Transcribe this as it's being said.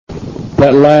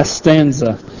That last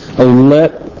stanza,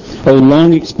 O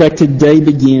long expected day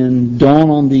begin,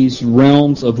 dawn on these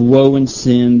realms of woe and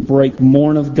sin, break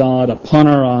morn of God upon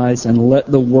our eyes, and let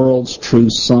the world's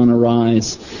true sun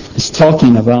arise. It's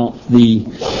talking about the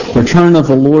return of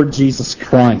the Lord Jesus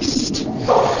Christ,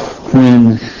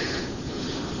 when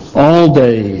all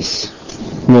days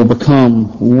will become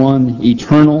one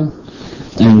eternal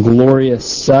and glorious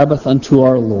Sabbath unto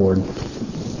our Lord.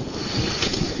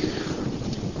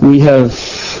 We have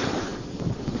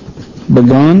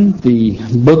begun the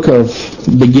book of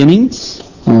beginnings,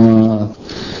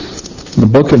 the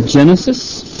book of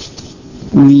Genesis.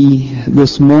 We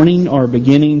this morning are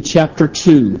beginning chapter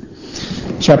 2.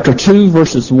 Chapter 2,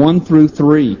 verses 1 through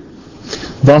 3.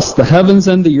 Thus the heavens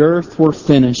and the earth were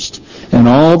finished, and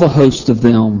all the host of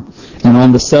them. And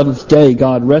on the seventh day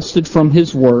God rested from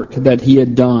His work that He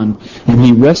had done, and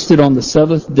He rested on the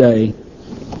seventh day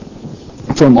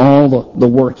from all the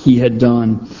work He had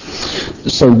done.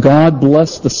 So God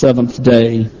blessed the seventh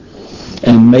day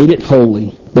and made it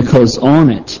holy, because on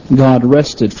it God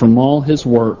rested from all His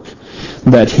work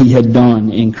that He had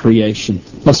done in creation.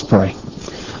 Let's pray.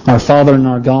 Our Father and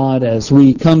our God, as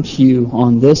we come to You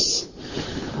on this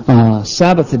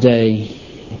Sabbath day,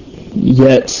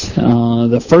 yet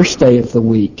the first day of the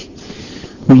week,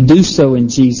 we do so in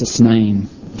Jesus' name,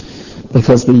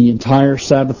 because the entire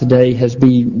Sabbath day has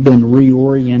been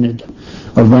reoriented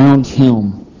around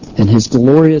Him and His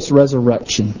glorious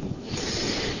resurrection.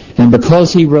 And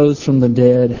because He rose from the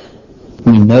dead,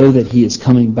 we know that He is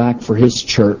coming back for His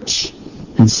church.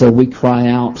 And so we cry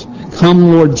out,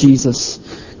 "Come, Lord Jesus,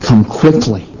 come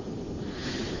quickly."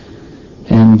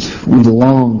 And we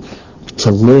long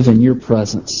to live in Your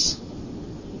presence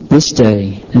this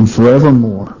day and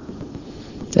forevermore.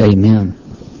 Amen.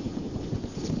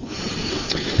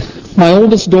 My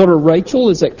oldest daughter, Rachel,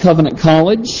 is at Covenant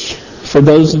College. For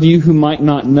those of you who might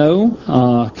not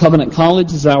know, Covenant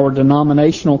College is our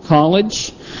denominational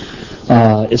college.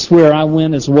 It's where I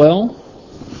went as well.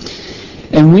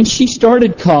 And when she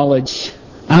started college,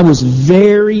 I was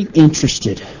very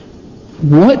interested.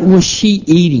 What was she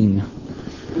eating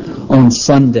on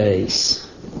Sundays?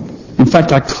 In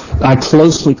fact, I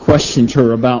closely questioned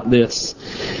her about this,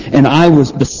 and I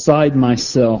was beside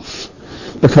myself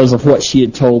because of what she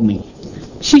had told me.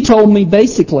 She told me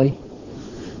basically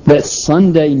that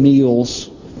Sunday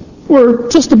meals were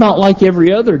just about like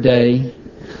every other day,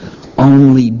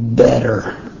 only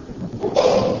better.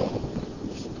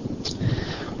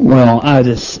 Well,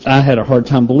 I had a hard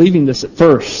time believing this at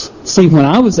first. See, when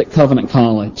I was at Covenant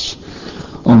College,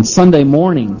 on Sunday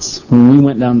mornings, when we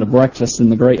went down to breakfast in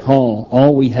the Great Hall,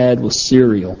 all we had was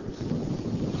cereal.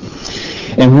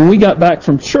 And when we got back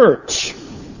from church,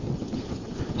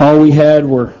 all we had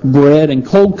were bread and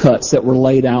cold cuts that were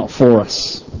laid out for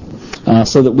us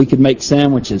so that we could make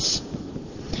sandwiches.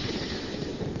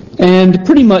 And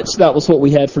pretty much that was what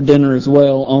we had for dinner as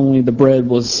well, only the bread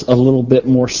was a little bit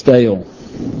more stale.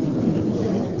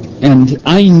 And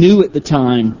I knew at the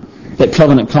time that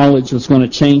Covenant College was going to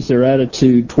change their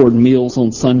attitude toward meals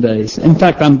on Sundays. In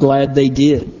fact, I'm glad they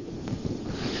did.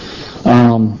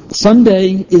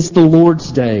 Sunday is the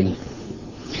Lord's Day.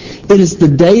 It is the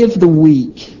day of the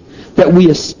week that we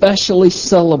especially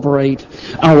celebrate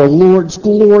our Lord's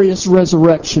glorious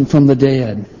resurrection from the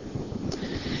dead.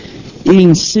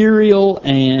 Eating cereal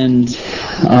and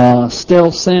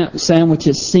stale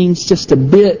sandwiches seems just a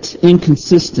bit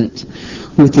inconsistent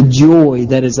with the joy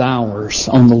that is ours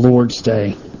on the Lord's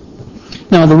Day.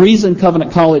 Now, the reason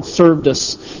Covenant College served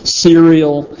us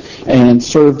cereal and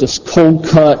served us cold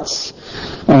cuts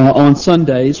on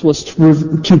Sundays was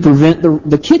to prevent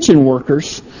the kitchen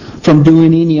workers from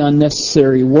doing any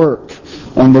unnecessary work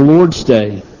on the Lord's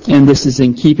Day. And this is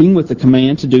in keeping with the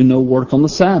command to do no work on the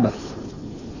Sabbath.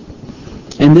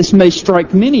 And this may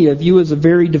strike many of you as a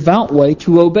very devout way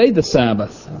to obey the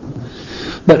Sabbath.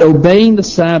 But obeying the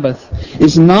Sabbath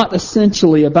is not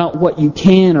essentially about what you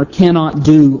can or cannot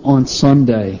do on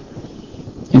Sunday.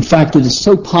 In fact, it is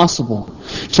so possible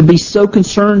to be so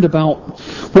concerned about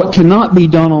what cannot be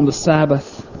done on the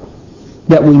Sabbath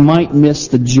that we might miss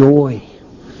the joy,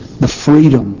 the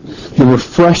freedom, the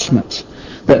refreshment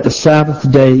that the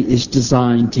Sabbath day is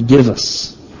designed to give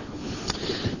us.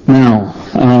 Now,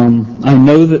 I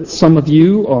know that some of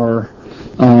you are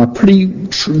pretty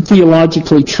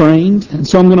theologically trained, and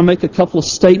so I'm going to make a couple of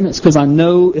statements because I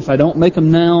know if I don't make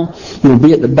them now, you'll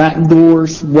be at the back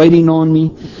doors waiting on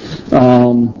me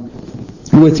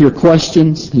with your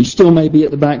questions. You still may be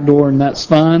at the back door, and that's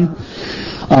fine.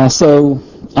 So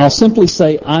I'll simply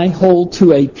say I hold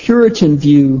to a Puritan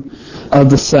view of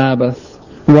the Sabbath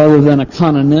rather than a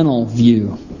continental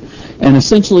view. And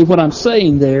essentially what I'm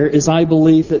saying there is I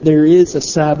believe that there is a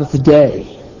Sabbath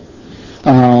day.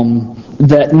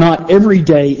 That not every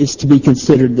day is to be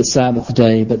considered the Sabbath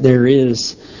day, but there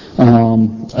is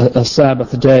a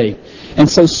Sabbath day. And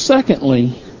so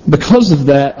secondly, because of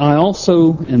that, I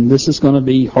also, and this is going to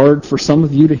be hard for some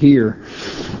of you to hear,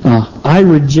 I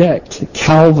reject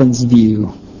Calvin's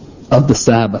view of the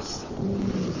Sabbath.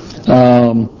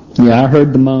 Yeah, I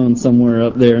heard the moan somewhere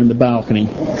up there in the balcony.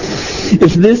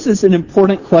 If this is an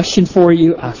important question for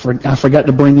you, I forgot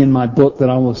to bring in my book that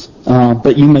I was,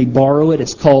 but you may borrow it.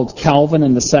 It's called Calvin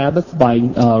and the Sabbath by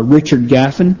Richard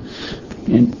Gaffin.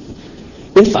 And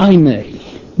if I may,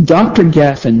 Dr.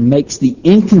 Gaffin makes the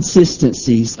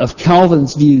inconsistencies of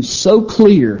Calvin's view so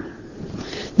clear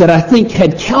that I think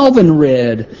had Calvin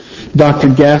read Dr.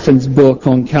 Gaffin's book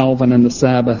on Calvin and the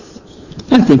Sabbath,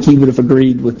 I think he would have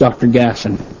agreed with Dr.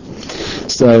 Gaffin.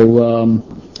 So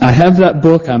I have that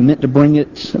book. I meant to bring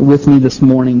it with me this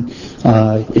morning.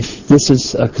 If this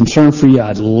is a concern for you,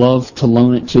 I'd love to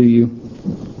loan it to you.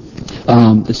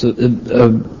 It's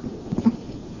a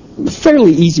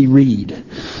fairly easy read,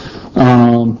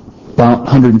 about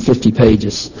 150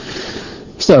 pages.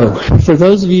 So, for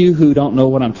those of you who don't know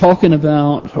what I'm talking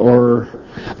about, or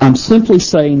I'm simply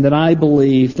saying that I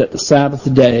believe that the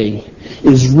Sabbath day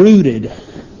is rooted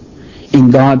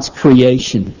in God's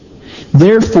creation.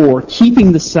 Therefore,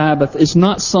 keeping the Sabbath is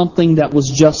not something that was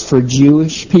just for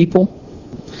Jewish people.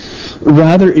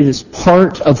 Rather, it is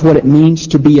part of what it means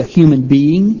to be a human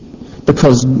being,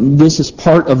 because this is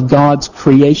part of God's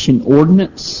creation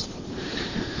ordinance.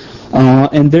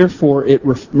 And therefore, it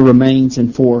remains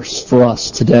in force for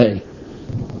us today.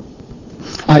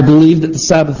 I believe that the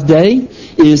Sabbath day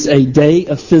is a day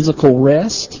of physical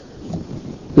rest.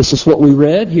 This is what we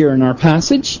read here in our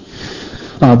passage.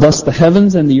 Thus the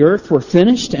heavens and the earth were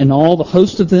finished, and all the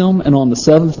host of them, and on the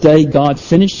seventh day God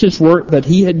finished His work that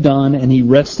He had done, and He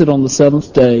rested on the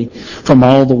seventh day from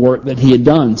all the work that He had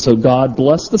done. So God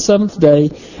blessed the seventh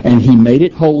day, and He made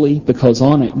it holy, because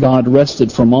on it God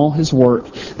rested from all His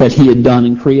work that He had done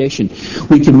in creation.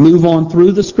 We can move on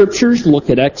through the Scriptures,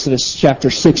 look at Exodus chapter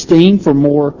 16 for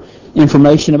more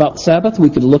information about the Sabbath.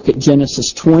 We could look at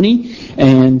Genesis 20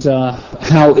 and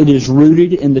how it is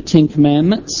rooted in the Ten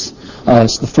Commandments.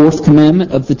 It's the fourth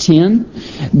commandment of the 10.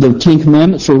 The 10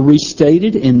 commandments were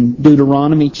restated in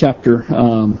Deuteronomy chapter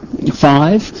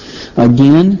 5.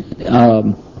 Again,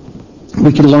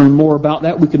 we can learn more about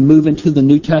that. We can move into the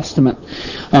New Testament.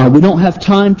 We don't have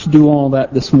time to do all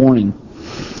that this morning.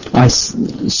 I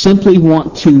simply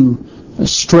want to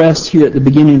stress here at the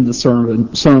beginning of the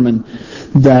sermon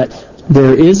that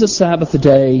there is a Sabbath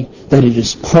day, that it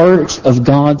is part of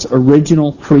God's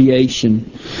original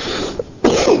creation,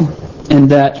 and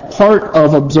that part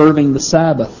of observing the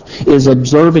Sabbath is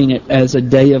observing it as a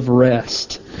day of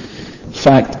rest. In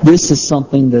fact, this is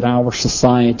something that our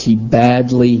society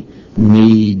badly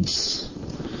needs.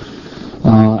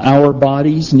 Our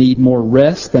bodies need more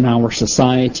rest than our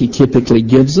society typically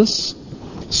gives us.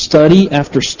 Study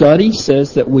after study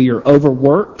says that we are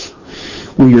overworked,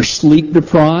 we are sleep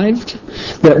deprived,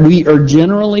 that we are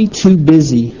generally too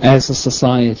busy as a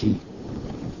society.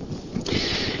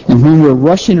 And when we're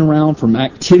rushing around from one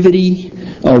activity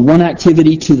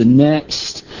to the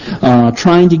next,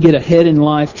 trying to get ahead in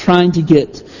life, trying to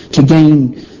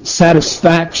gain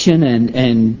satisfaction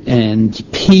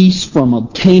and peace from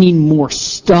obtaining more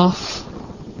stuff,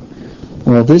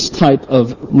 well, this type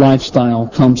of lifestyle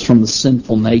comes from the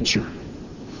sinful nature.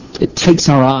 It takes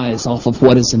our eyes off of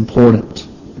what is important.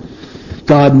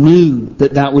 God knew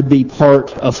that would be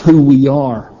part of who we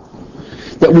are,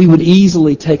 that we would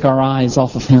easily take our eyes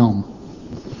off of Him.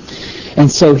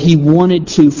 And so He wanted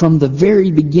to, from the very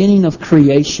beginning of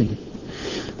creation,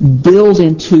 build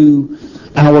into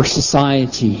our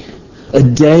society a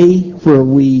day where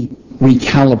we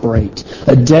recalibrate,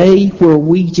 a day where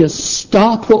we just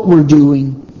stop what we're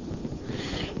doing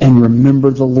and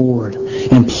remember the Lord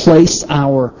and place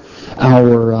our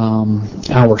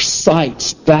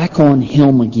sights back on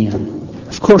Him again.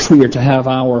 Of course, we are to have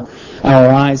our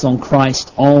eyes on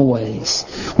Christ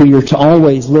always. We are to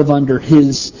always live under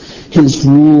His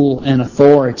rule and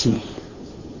authority.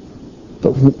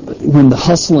 But when the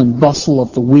hustle and bustle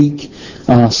of the week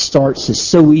starts, it's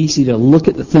so easy to look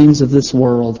at the things of this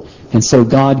world. And so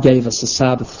God gave us a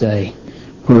Sabbath day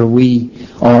where we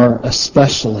are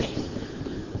especially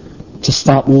to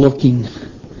stop looking,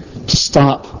 to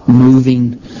stop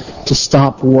moving, to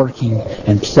stop working,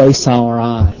 and place our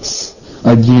eyes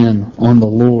again on the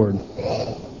Lord.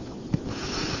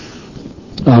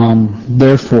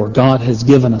 Therefore, God has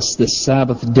given us this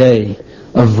Sabbath day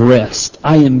of rest.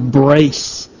 I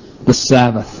embrace the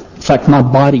Sabbath In fact, my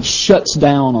body shuts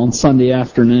down on Sunday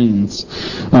afternoons.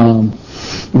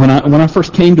 When I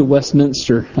first came to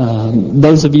Westminster,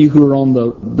 those of you who are on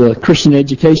the Christian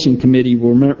Education Committee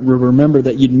will remember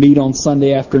that you'd meet on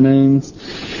Sunday afternoons,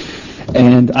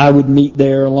 and I would meet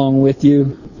there along with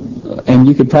you. And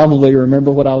you could probably remember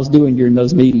what I was doing during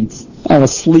those meetings. I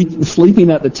was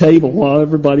sleeping at the table while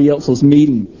everybody else was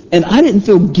meeting. And I didn't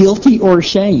feel guilty or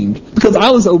ashamed because I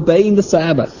was obeying the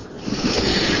Sabbath.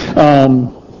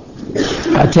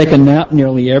 I take a nap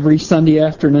nearly every Sunday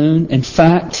afternoon. In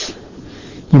fact,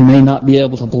 you may not be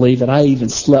able to believe it, I even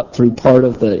slept through part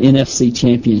of the NFC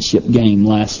Championship game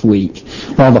last week.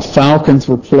 While the Falcons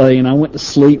were playing, I went to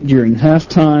sleep during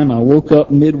halftime. I woke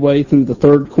up midway through the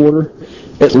third quarter.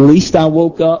 At least I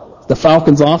woke up. The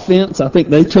Falcons offense, I think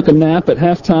they took a nap at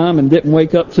halftime and didn't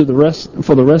wake up for the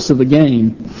rest of the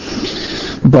game.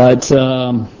 But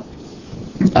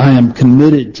I am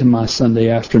committed to my Sunday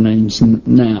afternoons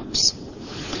naps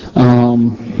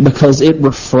because it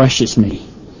refreshes me.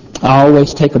 I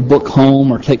always take a book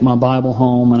home or take my Bible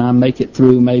home, and I make it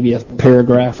through maybe a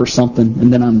paragraph or something,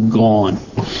 and then I'm gone.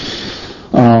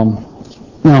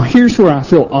 Now, here's where I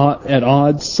feel at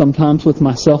odds sometimes with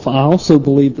myself. I also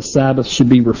believe the Sabbath should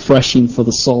be refreshing for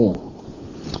the soul.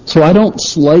 So I don't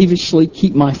slavishly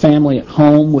keep my family at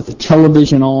home with the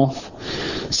television off.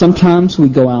 Sometimes we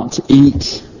go out to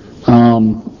eat.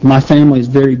 My family is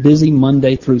very busy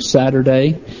Monday through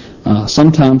Saturday.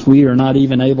 Sometimes we are not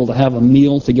even able to have a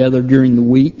meal together during the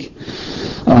week.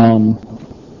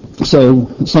 So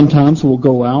sometimes we'll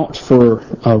go out for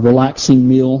a relaxing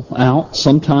meal out.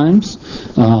 Sometimes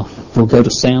we'll go to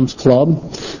Sam's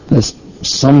Club. There's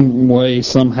some way,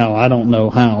 somehow, I don't know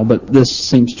how, but this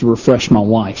seems to refresh my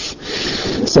wife.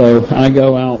 So I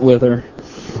go out with her.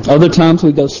 Other times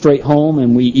we go straight home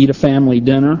and we eat a family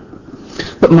dinner.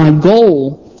 But my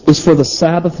goal is for the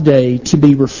Sabbath day to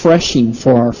be refreshing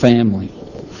for our family.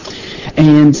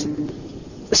 And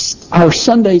our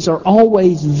Sundays are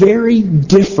always very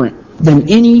different than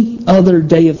any other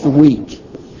day of the week,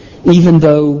 even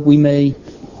though we may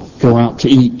go out to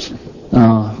eat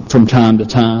from time to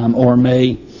time, or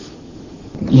may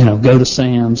go to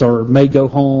Sam's, or may go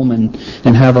home and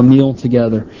have a meal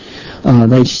together.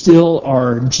 They still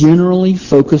are generally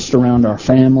focused around our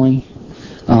family.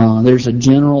 There's a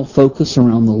general focus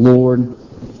around the Lord.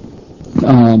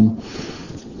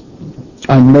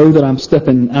 I know that I'm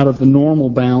stepping out of the normal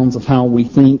bounds of how we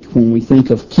think when we think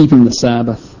of keeping the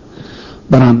Sabbath,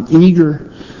 but I'm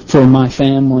eager for my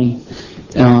family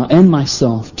and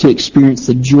myself to experience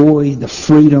the joy, the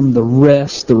freedom, the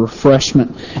rest, the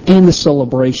refreshment, and the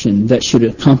celebration that should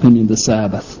accompany the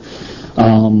Sabbath,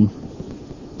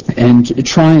 and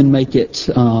try and make it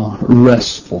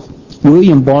restful.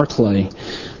 William Barclay,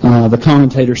 the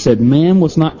commentator, said, "Man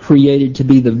was not created to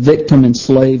be the victim and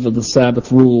slave of the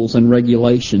Sabbath rules and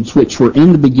regulations, which were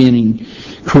in the beginning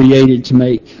created to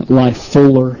make life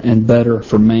fuller and better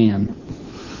for man."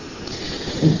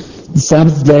 The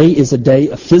Sabbath day is a day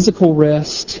of physical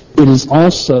rest. It is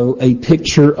also a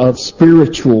picture of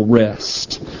spiritual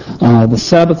rest. The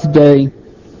Sabbath day,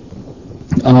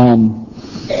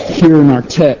 here in our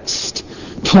text,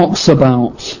 talks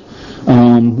about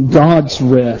God's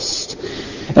rest.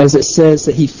 As it says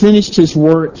that He finished His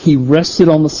work, He rested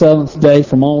on the seventh day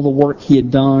from all the work He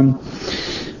had done.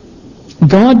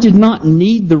 God did not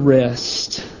need the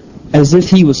rest as if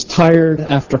He was tired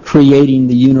after creating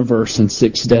the universe in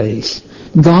 6 days.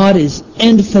 God is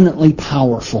infinitely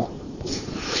powerful.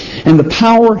 And the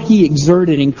power He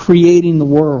exerted in creating the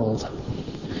world,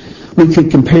 we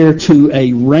could compare to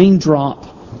a raindrop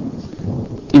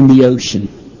in the ocean.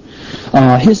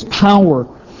 His power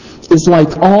is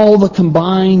like all the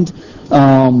combined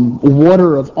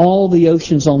water of all the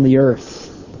oceans on the earth.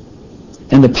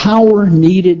 And the power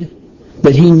that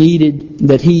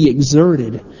He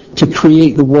exerted to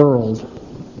create the world,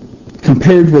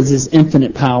 compared with His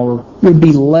infinite power, would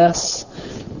be less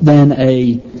than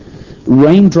a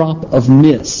raindrop of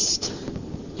mist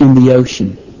in the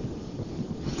ocean.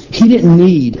 He didn't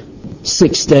need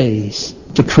 6 days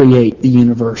to create the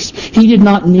universe. He did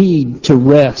not need to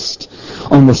rest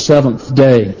on the seventh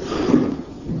day.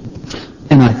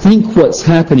 And I think what's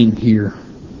happening here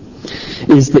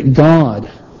is that God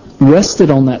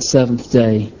rested on that seventh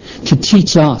day to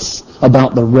teach us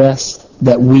about the rest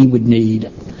that we would need,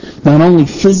 not only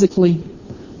physically,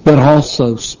 but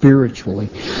also spiritually.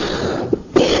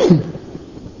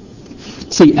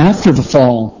 See, after the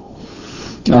fall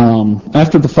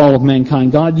of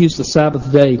mankind, God used the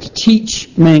Sabbath day to teach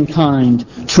mankind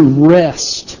to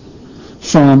rest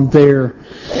from their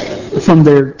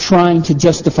trying to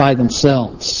justify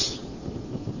themselves.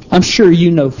 I'm sure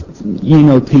you know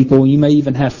people, you may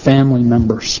even have family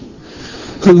members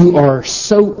who are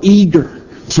so eager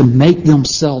to make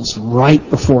themselves right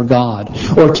before God,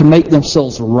 or to make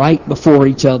themselves right before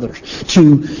each other,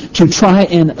 to try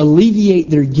and alleviate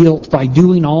their guilt by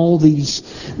doing all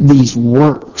these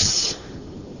works.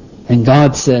 And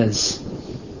God says,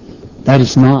 that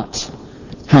is not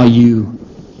how you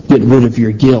get rid of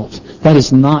your guilt. That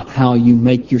is not how you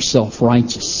make yourself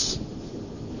righteous.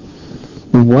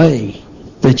 The way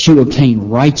that you obtain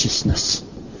righteousness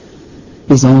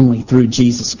is only through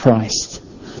Jesus Christ,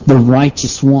 the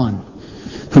righteous one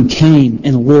who came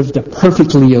and lived a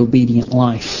perfectly obedient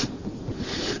life,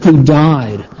 who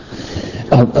died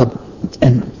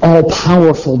an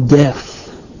all-powerful death.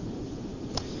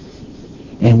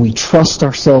 And we trust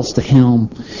ourselves to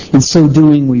Him. In so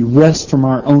doing, we rest from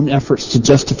our own efforts to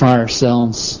justify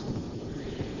ourselves.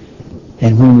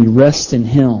 And when we rest in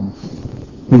Him,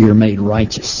 we are made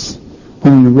righteous.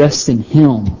 When we rest in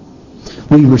Him,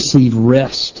 we receive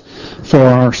rest for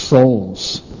our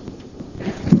souls.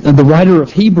 The writer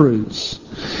of Hebrews,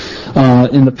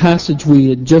 in the passage we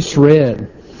had just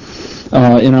read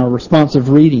in our responsive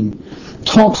reading,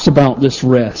 talks about this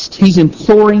rest. He's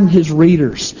imploring his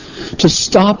readers to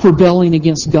stop rebelling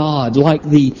against God like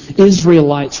the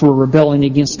Israelites were rebelling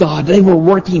against God. They were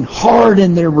working hard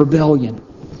in their rebellion.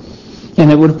 And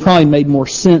it would have probably made more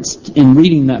sense in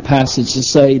reading that passage to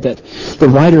say that the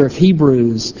writer of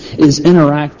Hebrews is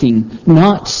interacting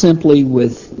not simply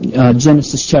with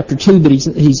Genesis chapter 2, but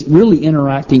he's really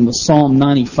interacting with Psalm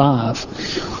 95,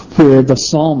 where the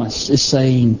psalmist is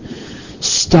saying,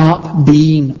 stop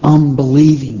being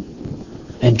unbelieving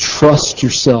and trust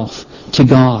yourself to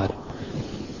God.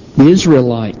 The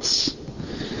Israelites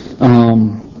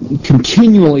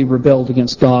continually rebelled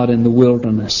against God in the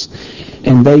wilderness,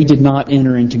 and they did not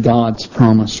enter into God's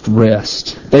promised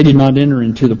rest. They did not enter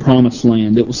into the promised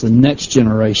land. It was the next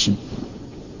generation.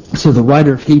 So the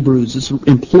writer of Hebrews is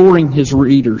imploring his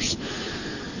readers,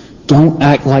 don't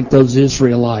act like those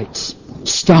Israelites.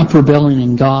 Stop rebelling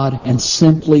in God and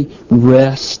simply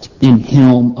rest in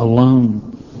Him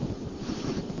alone.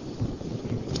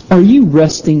 Are you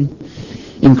resting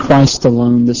in Christ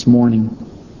alone this morning?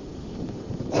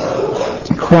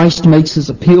 Christ makes His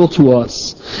appeal to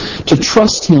us to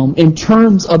trust Him in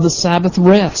terms of the Sabbath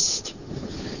rest.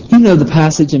 You know the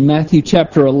passage in Matthew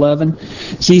chapter 11.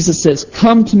 Jesus says,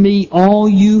 come to me, all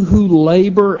you who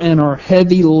labor and are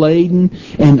heavy laden,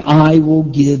 and I will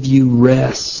give you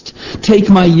rest. Take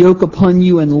my yoke upon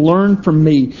you and learn from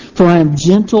me, for I am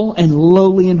gentle and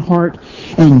lowly in heart,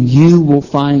 and you will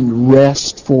find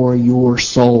rest for your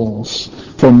souls.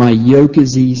 For my yoke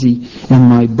is easy and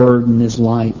my burden is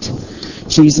light.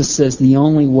 Jesus says the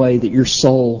only way that your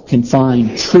soul can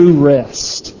find true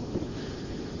rest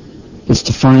is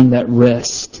to find that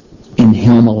rest in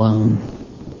Him alone.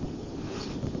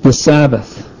 The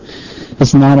Sabbath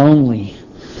is not only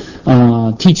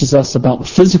teaches us about the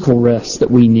physical rest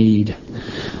that we need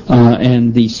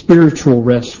and the spiritual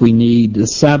rest we need. The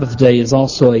Sabbath day is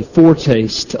also a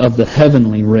foretaste of the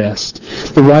heavenly rest.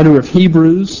 The writer of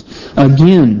Hebrews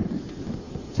again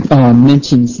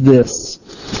mentions this.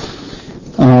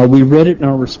 We read it in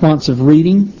our responsive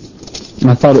reading.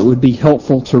 I thought it would be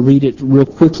helpful to read it real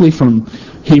quickly from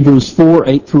Hebrews 4,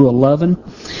 8 through 11.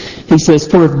 He says,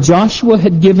 for if Joshua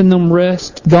had given them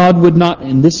rest, God would not,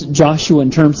 and this is Joshua in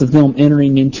terms of them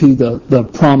entering into the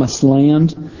promised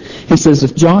land. He says,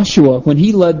 if Joshua, when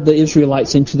he led the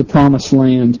Israelites into the promised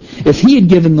land, if he had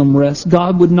given them rest,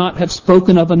 God would not have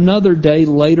spoken of another day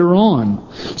later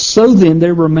on. So then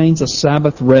there remains a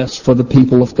Sabbath rest for the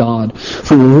people of God.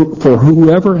 For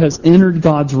whoever has entered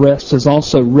God's rest has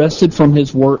also rested from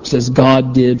his works as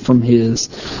God did from His.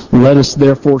 Let us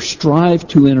therefore strive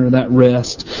to enter that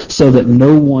rest, so that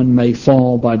no one may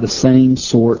fall by the same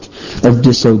sort of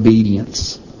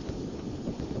disobedience.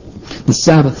 The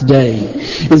Sabbath day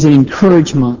is an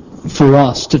encouragement for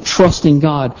us to trust in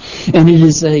God, and it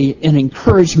is an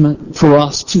encouragement for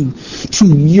us to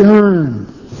yearn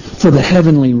for the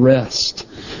heavenly rest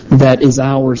that is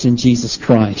ours in Jesus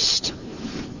Christ.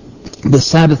 The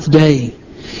Sabbath day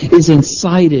is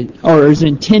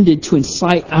intended to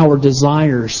incite our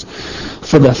desires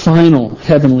for the final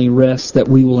heavenly rest that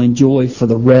we will enjoy for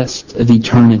the rest of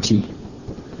eternity.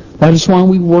 That is why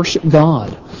we worship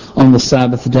God on the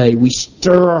Sabbath day. We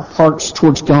stir our hearts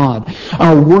towards God.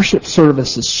 Our worship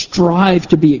services strive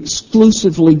to be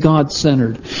exclusively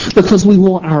God-centered because we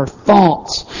want our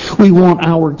thoughts, we want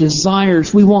our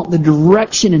desires, we want the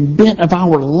direction and bent of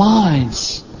our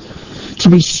lives to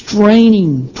be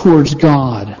straining towards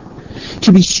God,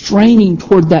 to be straining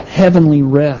toward that heavenly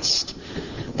rest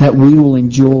that we will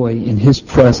enjoy in His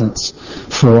presence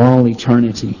for all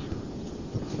eternity.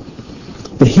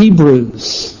 The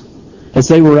Hebrews, as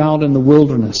they were out in the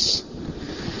wilderness,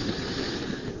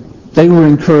 they were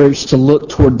encouraged to look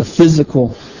toward the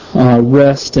physical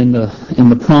rest in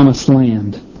the promised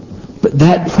land. But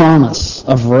that promise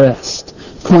of rest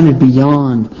pointed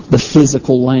beyond the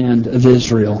physical land of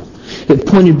Israel. It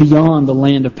pointed beyond the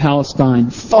land of Palestine,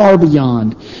 far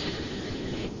beyond.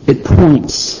 It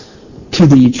points to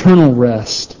the eternal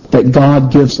rest that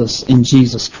God gives us in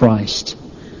Jesus Christ.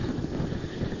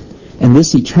 And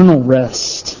this eternal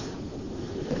rest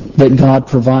that God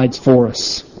provides for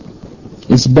us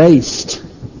is based,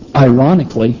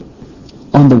 ironically,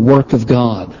 on the work of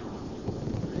God.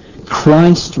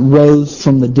 Christ rose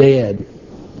from the dead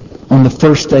on the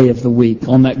first day of the week,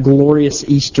 on that glorious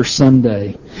Easter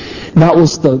Sunday. That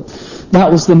was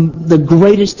the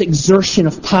greatest exertion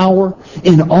of power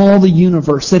in all the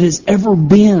universe that has ever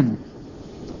been.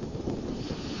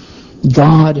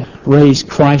 God raised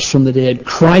Christ from the dead.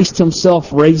 Christ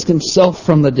Himself raised Himself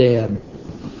from the dead.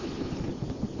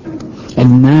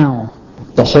 And now,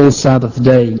 the whole Sabbath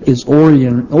day is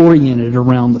oriented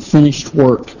around the finished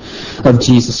work of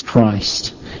Jesus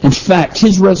Christ. In fact,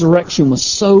 His resurrection was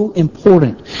so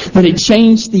important that it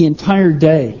changed the entire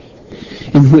day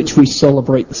in which we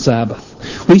celebrate the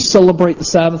Sabbath. We celebrate the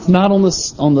Sabbath not on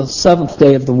the seventh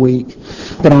day of the week,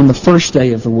 but on the first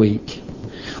day of the week.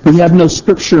 We have no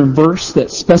scripture and verse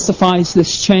that specifies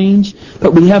this change,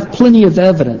 but we have plenty of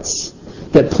evidence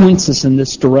that points us in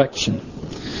this direction.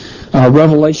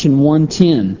 Revelation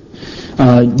 1:10,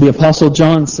 the Apostle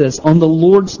John says, "On the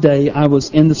Lord's day I was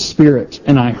in the Spirit,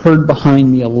 and I heard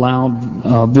behind me a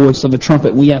loud voice of a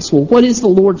trumpet." We ask, well, what is the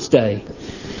Lord's day?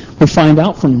 We find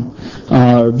out from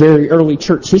very early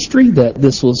church history that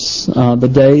this was the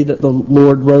day that the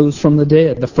Lord rose from the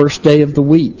dead, the first day of the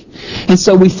week. And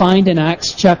so we find in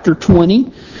Acts chapter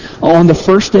 20, on the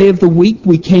first day of the week,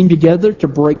 we came together to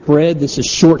break bread. This is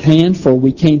shorthand for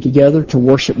we came together to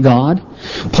worship God.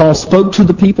 Paul spoke to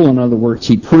the people, in other words,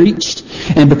 he preached.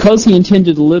 And because he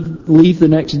intended to leave the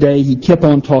next day, he kept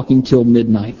on talking till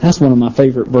midnight. That's one of my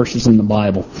favorite verses in the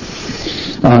Bible.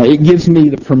 It gives me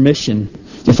the permission,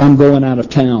 if I'm going out of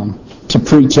town, to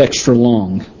preach extra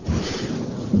long.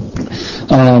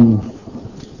 No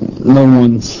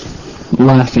one's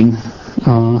laughing.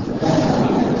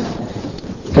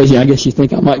 I guess you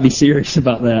think I might be serious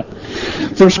about that.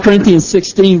 1 Corinthians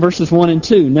 16, verses 1 and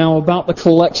 2. Now about the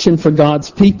collection for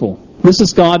God's people. This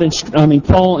is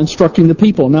Paul instructing the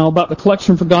people. Now about the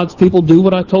collection for God's people, do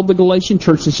what I told the Galatian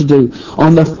churches to do.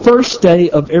 On the first day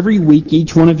of every week,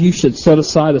 each one of you should set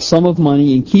aside a sum of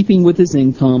money in keeping with his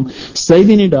income,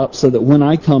 saving it up so that when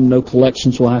I come, no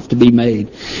collections will have to be made.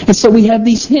 And so we have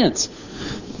these hints.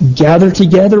 Gather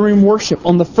together and worship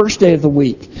on the first day of the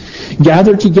week.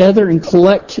 Gather together and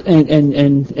collect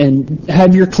and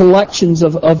have your collections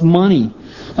of money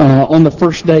on the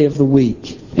first day of the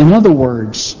week. In other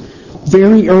words,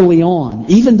 very early on,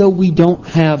 even though we don't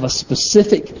have a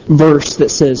specific verse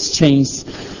that says change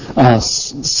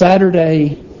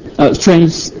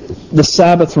the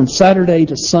Sabbath from Saturday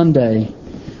to Sunday,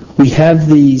 we have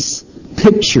these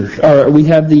pictures, or we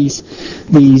have these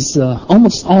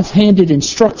almost offhanded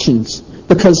instructions,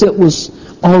 because it was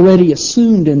already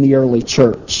assumed in the early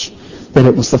church that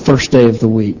it was the first day of the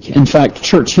week. In fact,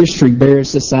 church history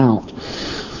bears this out.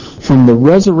 From the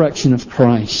resurrection of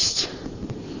Christ,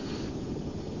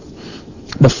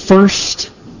 the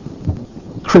first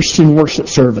Christian worship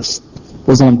service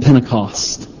was on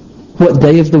Pentecost. What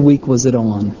day of the week was it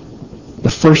on? The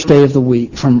first day of the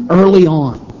week, from early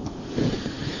on.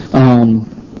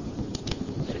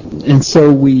 And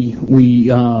so we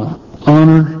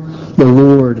honor the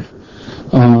Lord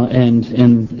and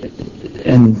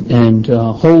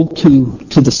hold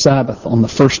to the Sabbath on the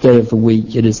first day of the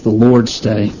week. It is the Lord's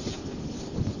day.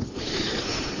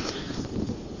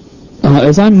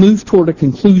 As I move toward a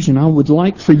conclusion, I would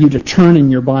like for you to turn in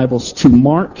your Bibles to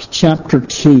Mark chapter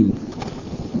 2.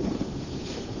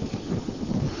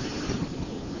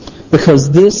 Because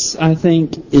this, I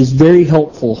think, is very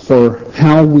helpful for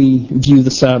how we view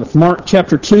the Sabbath. Mark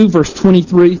chapter 2, verse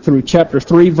 23 through chapter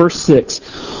 3, verse 6.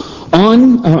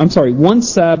 One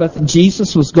Sabbath,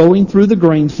 Jesus was going through the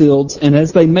grain fields, and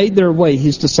as they made their way,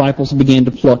 his disciples began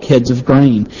to pluck heads of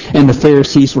grain. And the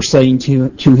Pharisees were saying to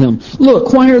him,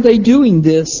 "Look, why are they doing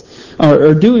this,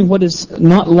 or doing what is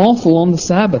not lawful on the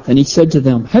Sabbath?" And he said to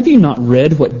them, "Have you not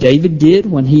read what David did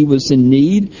when he was in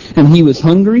need and he was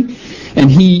hungry,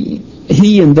 and he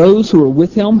he and those who were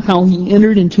with him, how he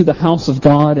entered into the house of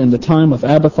God in the time of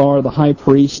Abiathar the high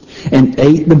priest, and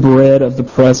ate the bread of the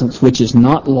presence, which is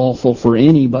not lawful for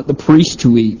any but the priest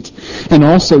to eat, and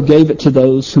also gave it to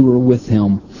those who were with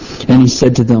him. And he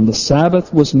said to them, the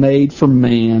Sabbath was made for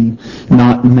man,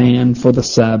 not man for the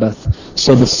Sabbath.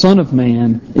 So the Son of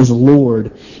Man is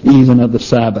Lord even of the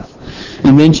Sabbath.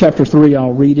 And then chapter 3,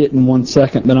 I'll read it in 1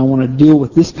 second, but I want to deal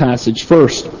with this passage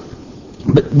first.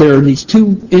 But there are these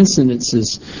two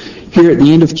incidences here at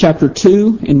the end of chapter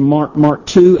 2 in Mark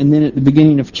 2, and then at the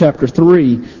beginning of chapter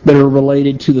 3 that are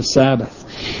related to the Sabbath.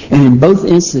 And in both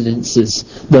instances,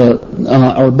 the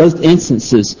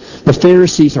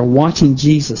Pharisees are watching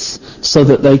Jesus so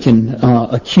that they can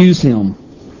accuse him.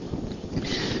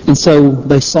 And so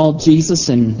they saw Jesus,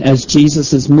 and as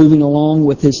Jesus is moving along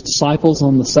with his disciples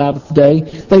on the Sabbath day,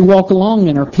 they walk along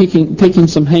and are picking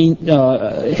some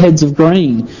heads of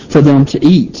grain for them to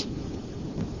eat.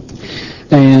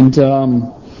 And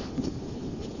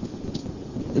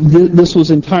this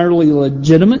was entirely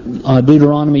legitimate.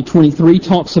 Deuteronomy 23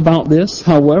 talks about this.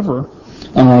 However,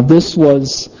 this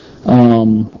was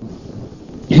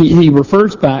he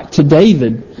refers back to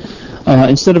David.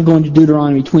 Instead of going to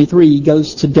Deuteronomy 23, he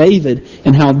goes to David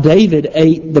and how David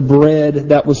ate the bread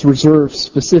that was reserved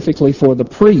specifically for the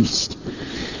priest.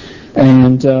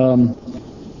 And the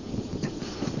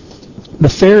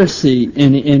Pharisee,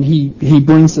 and he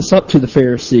brings this up to the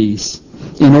Pharisees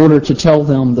in order to tell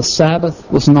them the Sabbath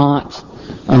was not,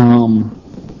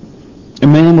 a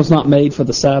man was not made for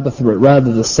the Sabbath, but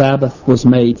rather the Sabbath was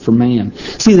made for man.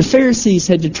 See, the Pharisees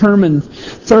had determined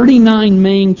 39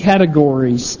 main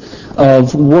categories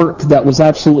of work that was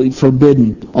absolutely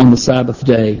forbidden on the Sabbath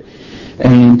day.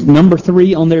 And number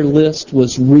 3 on their list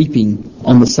was reaping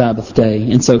on the Sabbath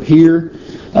day. And so here,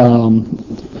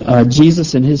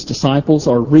 Jesus and his disciples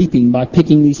are reaping by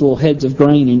picking these little heads of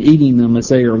grain and eating them as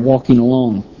they are walking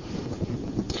along.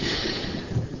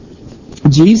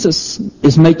 Jesus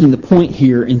is making the point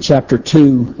here in chapter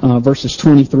 2, verses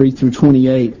 23 through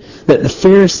 28, that the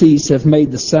Pharisees have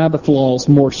made the Sabbath laws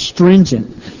more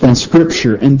stringent than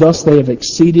Scripture, and thus they have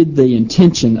exceeded the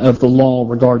intention of the law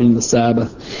regarding the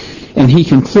Sabbath. And he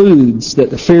concludes that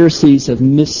the Pharisees have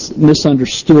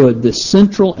misunderstood the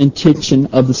central intention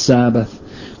of the Sabbath,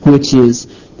 which is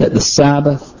that the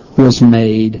Sabbath was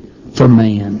made for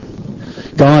man.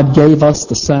 God gave us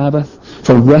the Sabbath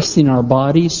for resting our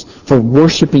bodies, for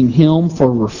worshiping Him,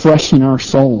 for refreshing our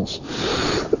souls.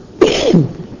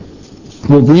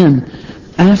 Well then,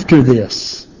 after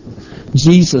this,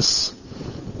 Jesus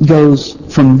goes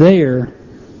from there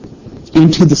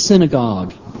into the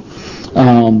synagogue.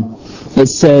 It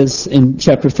says in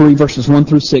chapter 3, verses 1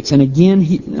 through 6, and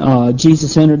again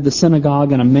Jesus entered the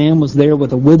synagogue, and a man was there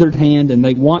with a withered hand, and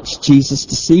they watched Jesus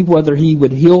to see whether he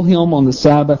would heal him on the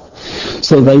Sabbath,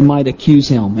 so they might accuse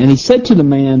him. And he said to the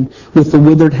man with the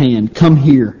withered hand, come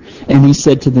here. And he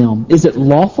said to them, is it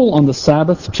lawful on the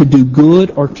Sabbath to do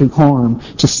good or to harm,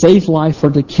 to save life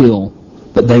or to kill?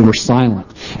 But they were silent.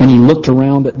 And he looked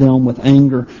around at them with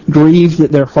anger, grieved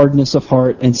at their hardness of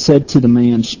heart, and said to the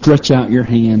man, stretch out your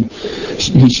hand.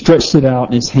 He stretched it out,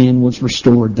 and his hand was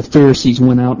restored. The Pharisees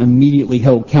went out and immediately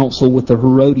held counsel with the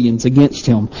Herodians against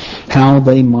him, how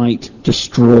they might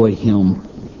destroy him.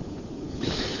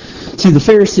 See, the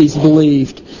Pharisees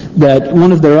believed that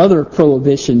one of their other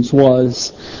prohibitions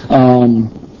was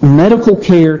medical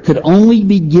care could only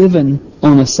be given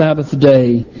on a Sabbath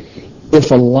day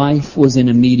if a life was in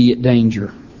immediate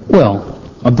danger. Well,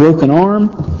 a broken arm,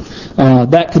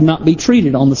 that could not be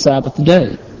treated on the Sabbath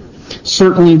day.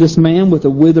 Certainly this man with a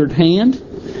withered hand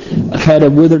had a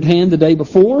withered hand the day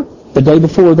before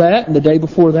that, and the day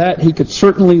before that, he could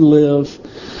certainly live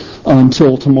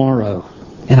until tomorrow.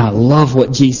 And I love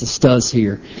what Jesus does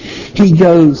here. He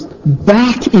goes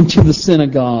back into the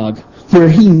synagogue where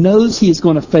he knows he is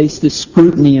going to face this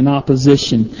scrutiny and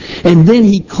opposition. And then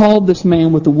he called this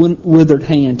man with the withered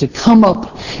hand to come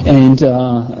up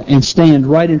and stand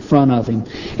right in front of him.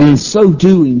 And in so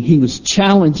doing, he was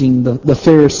challenging the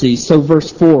Pharisees. So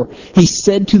verse 4, he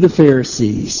said to the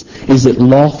Pharisees, is it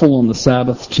lawful on the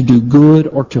Sabbath to do good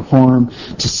or to harm,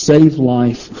 to save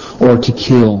life or to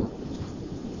kill?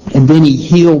 And then he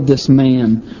healed this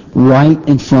man right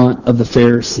in front of the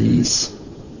Pharisees.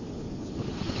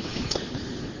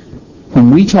 When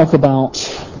we talk about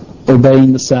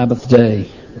obeying the Sabbath day,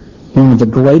 one of the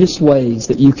greatest ways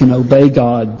that you can obey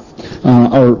God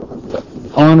or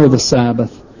honor the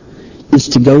Sabbath is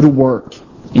to go to work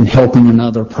in helping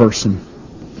another person.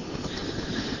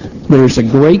 There's a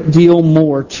great deal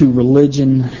more to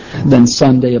religion than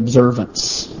Sunday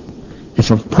observance. If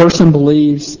a person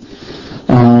believes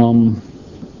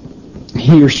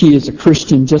he or she is a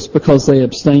Christian just because they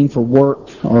abstain from work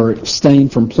or abstain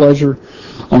from pleasure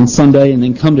on Sunday and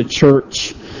then come to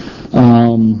church,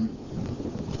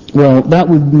 well, that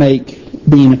would make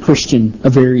being a Christian a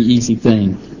very easy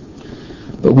thing.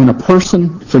 But when a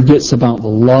person forgets about the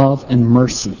love and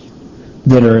mercy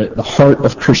that are at the heart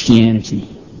of Christianity,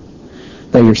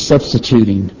 they are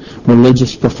substituting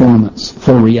religious performance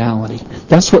for reality.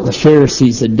 That's what the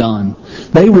Pharisees had done.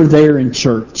 They were there in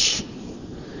church,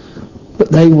 but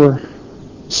they were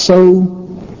so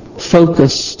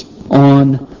focused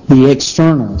on the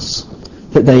externals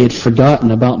that they had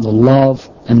forgotten about the love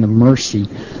and the mercy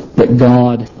that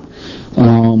God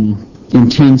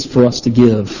intends for us to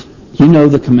give. You know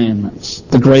the commandments,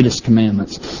 the greatest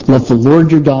commandments. Love the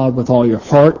Lord your God with all your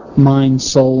heart, mind,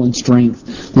 soul, and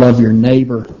strength. Love your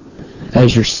neighbor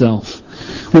as yourself.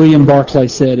 William Barclay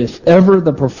said, if ever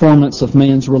the performance of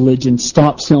man's religion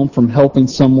stops him from helping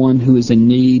someone who is in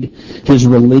need, his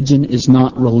religion is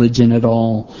not religion at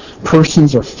all.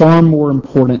 Persons are far more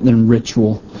important than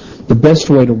ritual. The best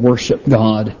way to worship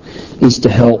God is to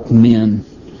help men.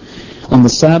 On the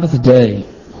Sabbath day,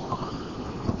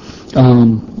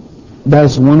 that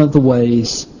is one of the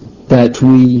ways that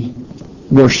we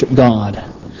worship God.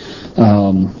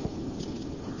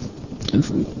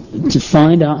 To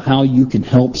find out how you can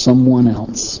help someone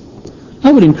else.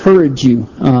 I would encourage you,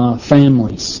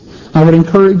 families. I would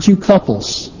encourage you,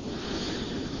 couples.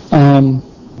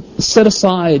 Set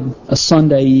aside a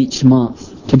Sunday each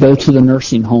month to go to the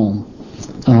nursing home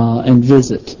and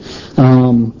visit.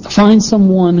 Find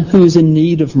someone who is in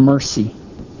need of mercy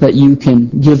that you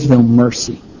can give them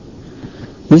mercy.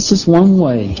 This is one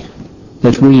way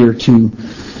that we are to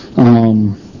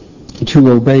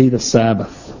obey the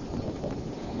Sabbath.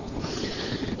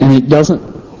 And it doesn't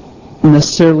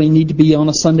necessarily need to be on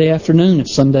a Sunday afternoon if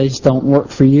Sundays don't work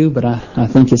for you, but I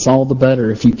think it's all the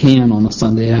better if you can on a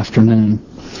Sunday afternoon.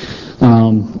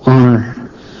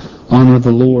 Honor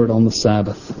the Lord on the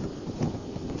Sabbath.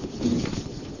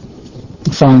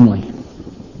 Finally,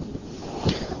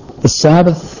 the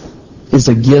Sabbath is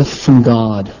a gift from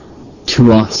God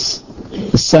to us.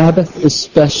 The Sabbath is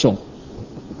special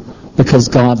because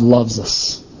God loves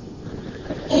us.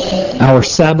 Our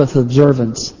Sabbath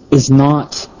observance is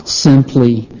not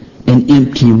simply an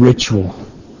empty ritual.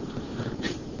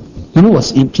 You know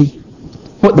what's empty?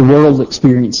 What the world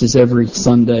experiences every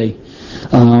Sunday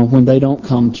when they don't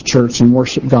come to church and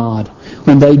worship God,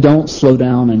 when they don't slow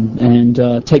down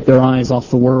and take their eyes off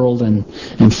the world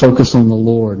and focus on the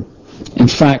Lord. In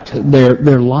fact,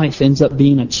 their life ends up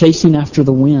being a chasing after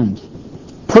the wind,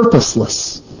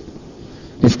 purposeless,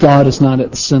 if God is not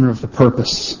at the center of the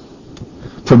purpose.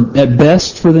 At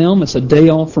best for them, it's a day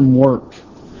off from work.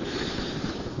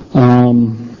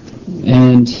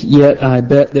 And yet I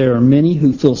bet there are many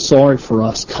who feel sorry for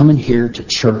us coming here to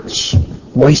church,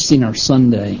 wasting our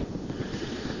Sunday.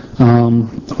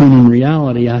 When in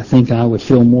reality, I think I would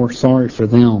feel more sorry for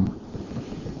them.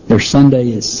 Their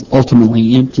Sunday is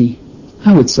ultimately empty.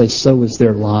 I would say so is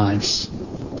their lives.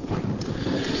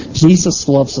 Jesus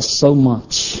loves us so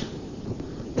much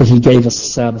that He gave us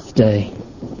a Sabbath day.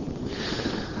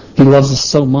 He loves us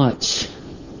so much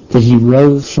that He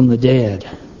rose from the dead.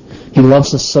 He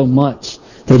loves us so much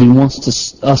that He wants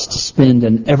us to spend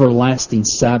an everlasting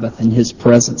Sabbath in His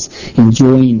presence,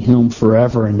 enjoying Him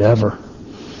forever and ever.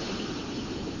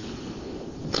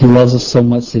 He loves us so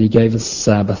much that He gave us a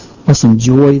Sabbath. Let's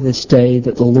enjoy this day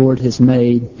that the Lord has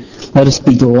made. Let us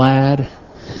be glad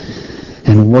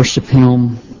and worship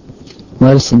Him.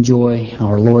 Let us enjoy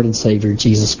our Lord and Savior,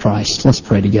 Jesus Christ. Let's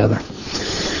pray together.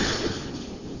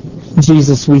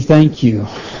 Jesus, we thank You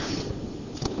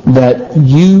that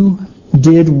You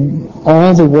did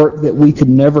all the work that we could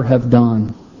never have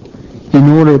done in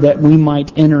order that we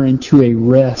might enter into a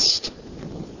rest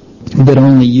that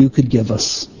only You could give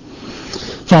us.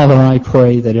 Father, I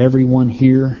pray that everyone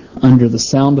here under the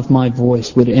sound of my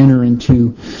voice would enter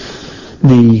into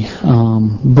the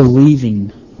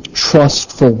believing,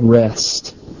 trustful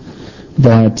rest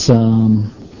that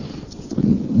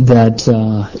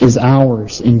is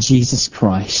ours in Jesus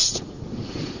Christ.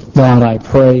 God, I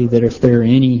pray that if there are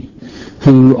any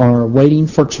who are waiting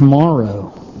for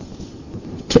tomorrow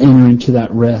to enter into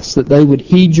that rest, that they would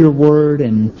heed Your word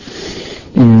in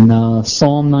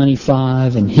Psalm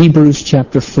 95 and Hebrews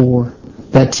chapter 4,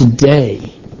 that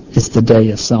today is the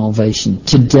day of salvation.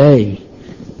 Today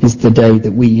is the day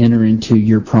that we enter into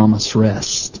Your promised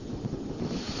rest.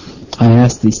 I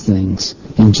ask these things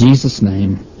in Jesus'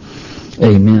 name.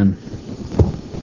 Amen.